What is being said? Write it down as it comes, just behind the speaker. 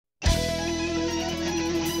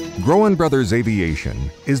Groen Brothers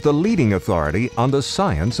Aviation is the leading authority on the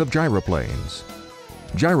science of gyroplanes.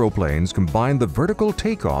 Gyroplanes combine the vertical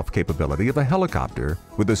takeoff capability of a helicopter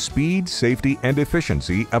with the speed, safety, and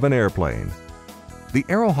efficiency of an airplane. The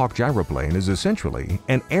ArrowHawk gyroplane is essentially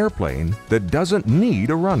an airplane that doesn't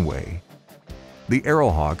need a runway. The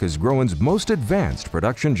ArrowHawk is Groen's most advanced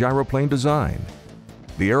production gyroplane design.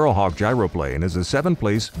 The ArrowHawk gyroplane is a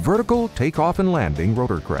 7-place vertical takeoff and landing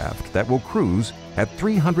rotorcraft that will cruise at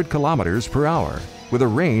 300 kilometers per hour with a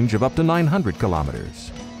range of up to 900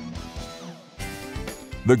 kilometers.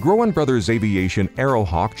 The Groen Brothers Aviation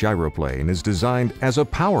ArrowHawk gyroplane is designed as a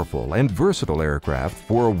powerful and versatile aircraft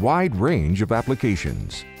for a wide range of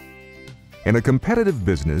applications. In a competitive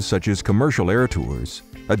business such as commercial air tours,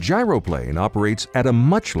 a gyroplane operates at a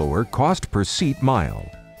much lower cost per seat mile,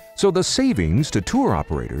 so the savings to tour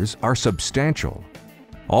operators are substantial.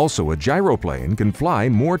 Also, a gyroplane can fly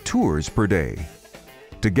more tours per day.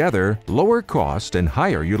 Together, lower cost and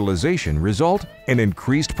higher utilization result in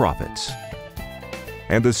increased profits.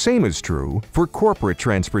 And the same is true for corporate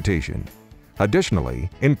transportation. Additionally,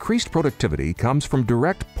 increased productivity comes from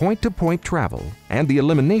direct point-to-point travel and the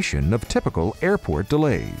elimination of typical airport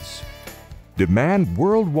delays. Demand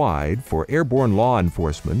worldwide for airborne law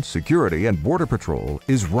enforcement, security, and border patrol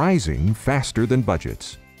is rising faster than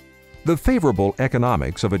budgets. The favorable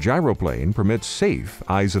economics of a gyroplane permits safe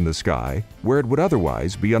eyes in the sky where it would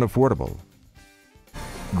otherwise be unaffordable.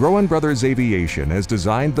 Groen Brothers Aviation has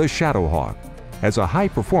designed the ShadowHawk as a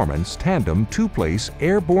high-performance tandem 2-place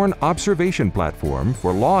airborne observation platform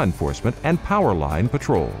for law enforcement and power line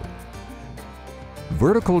patrol.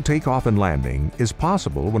 Vertical takeoff and landing is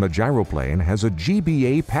possible when a gyroplane has a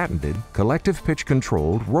GBA patented collective pitch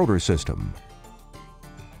controlled rotor system.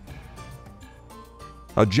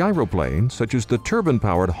 A gyroplane such as the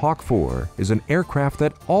turbine-powered Hawk 4 is an aircraft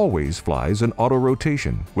that always flies in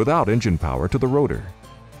auto-rotation without engine power to the rotor.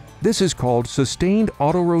 This is called sustained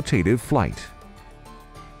auto-rotative flight.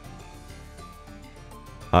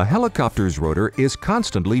 A helicopter's rotor is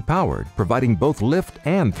constantly powered, providing both lift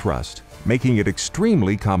and thrust, making it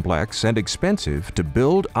extremely complex and expensive to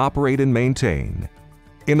build, operate, and maintain.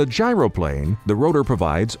 In a gyroplane, the rotor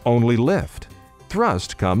provides only lift.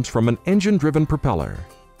 Thrust comes from an engine-driven propeller.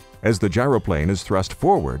 As the gyroplane is thrust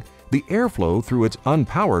forward, the airflow through its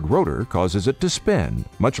unpowered rotor causes it to spin,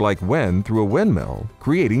 much like wind through a windmill,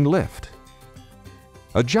 creating lift.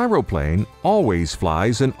 A gyroplane always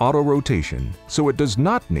flies in auto-rotation, so it does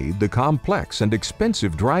not need the complex and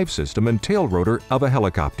expensive drive system and tail rotor of a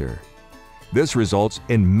helicopter. This results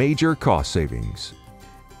in major cost savings.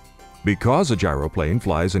 Because a gyroplane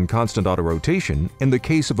flies in constant auto-rotation, in the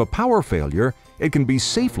case of a power failure, it can be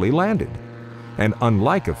safely landed. And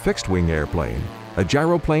unlike a fixed-wing airplane, a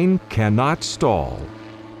gyroplane cannot stall.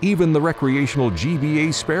 Even the recreational GBA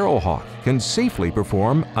SparrowHawk can safely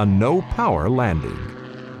perform a no-power landing.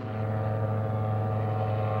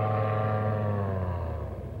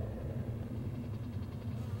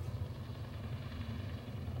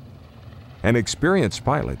 An experienced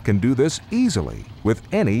pilot can do this easily with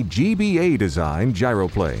any GBA-designed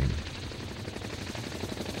gyroplane.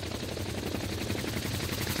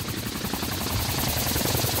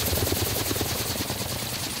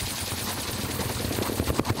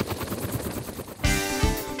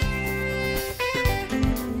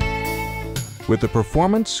 With the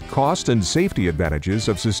performance, cost, and safety advantages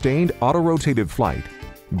of sustained auto-rotative flight,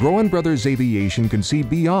 Groen Brothers Aviation can see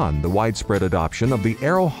beyond the widespread adoption of the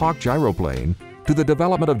ArrowHawk gyroplane to the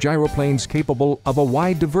development of gyroplanes capable of a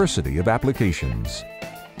wide diversity of applications.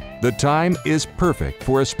 The time is perfect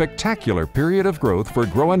for a spectacular period of growth for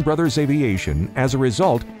Groen Brothers Aviation as a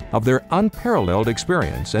result of their unparalleled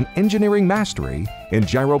experience and engineering mastery in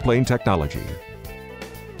gyroplane technology.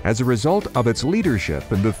 As a result of its leadership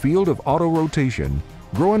in the field of auto-rotation,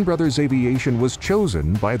 Groen Brothers Aviation was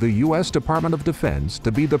chosen by the U.S. Department of Defense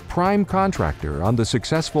to be the prime contractor on the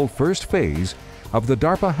successful first phase of the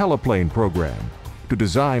DARPA heliplane program to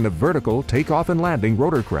design a vertical takeoff and landing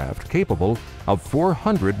rotorcraft capable of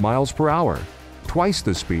 400 miles per hour, twice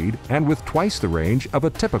the speed and with twice the range of a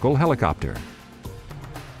typical helicopter.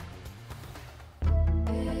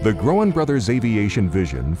 The Groen Brothers Aviation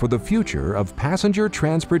vision for the future of passenger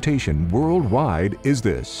transportation worldwide is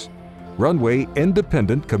this: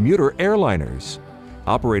 runway-independent commuter airliners.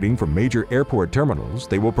 Operating from major airport terminals,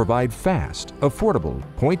 they will provide fast, affordable,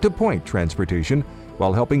 point-to-point transportation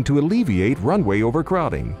while helping to alleviate runway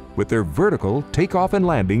overcrowding with their vertical takeoff and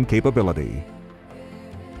landing capability.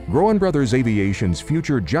 Groen Brothers Aviation's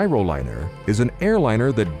future gyroliner is an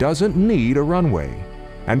airliner that doesn't need a runway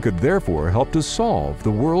and could therefore help to solve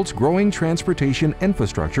the world's growing transportation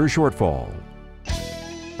infrastructure shortfall.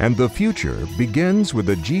 And the future begins with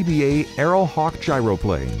the GBA ArrowHawk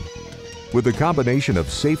gyroplane. With a combination of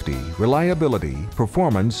safety, reliability,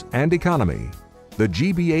 performance, and economy, the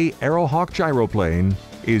GBA ArrowHawk gyroplane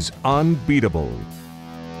is unbeatable.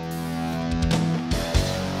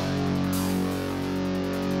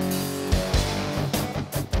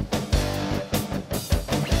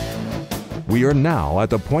 We are now at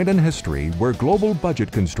the point in history where global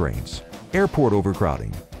budget constraints, airport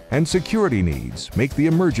overcrowding, and security needs make the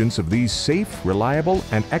emergence of these safe, reliable,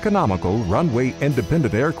 and economical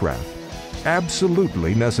runway-independent aircraft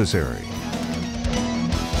absolutely necessary.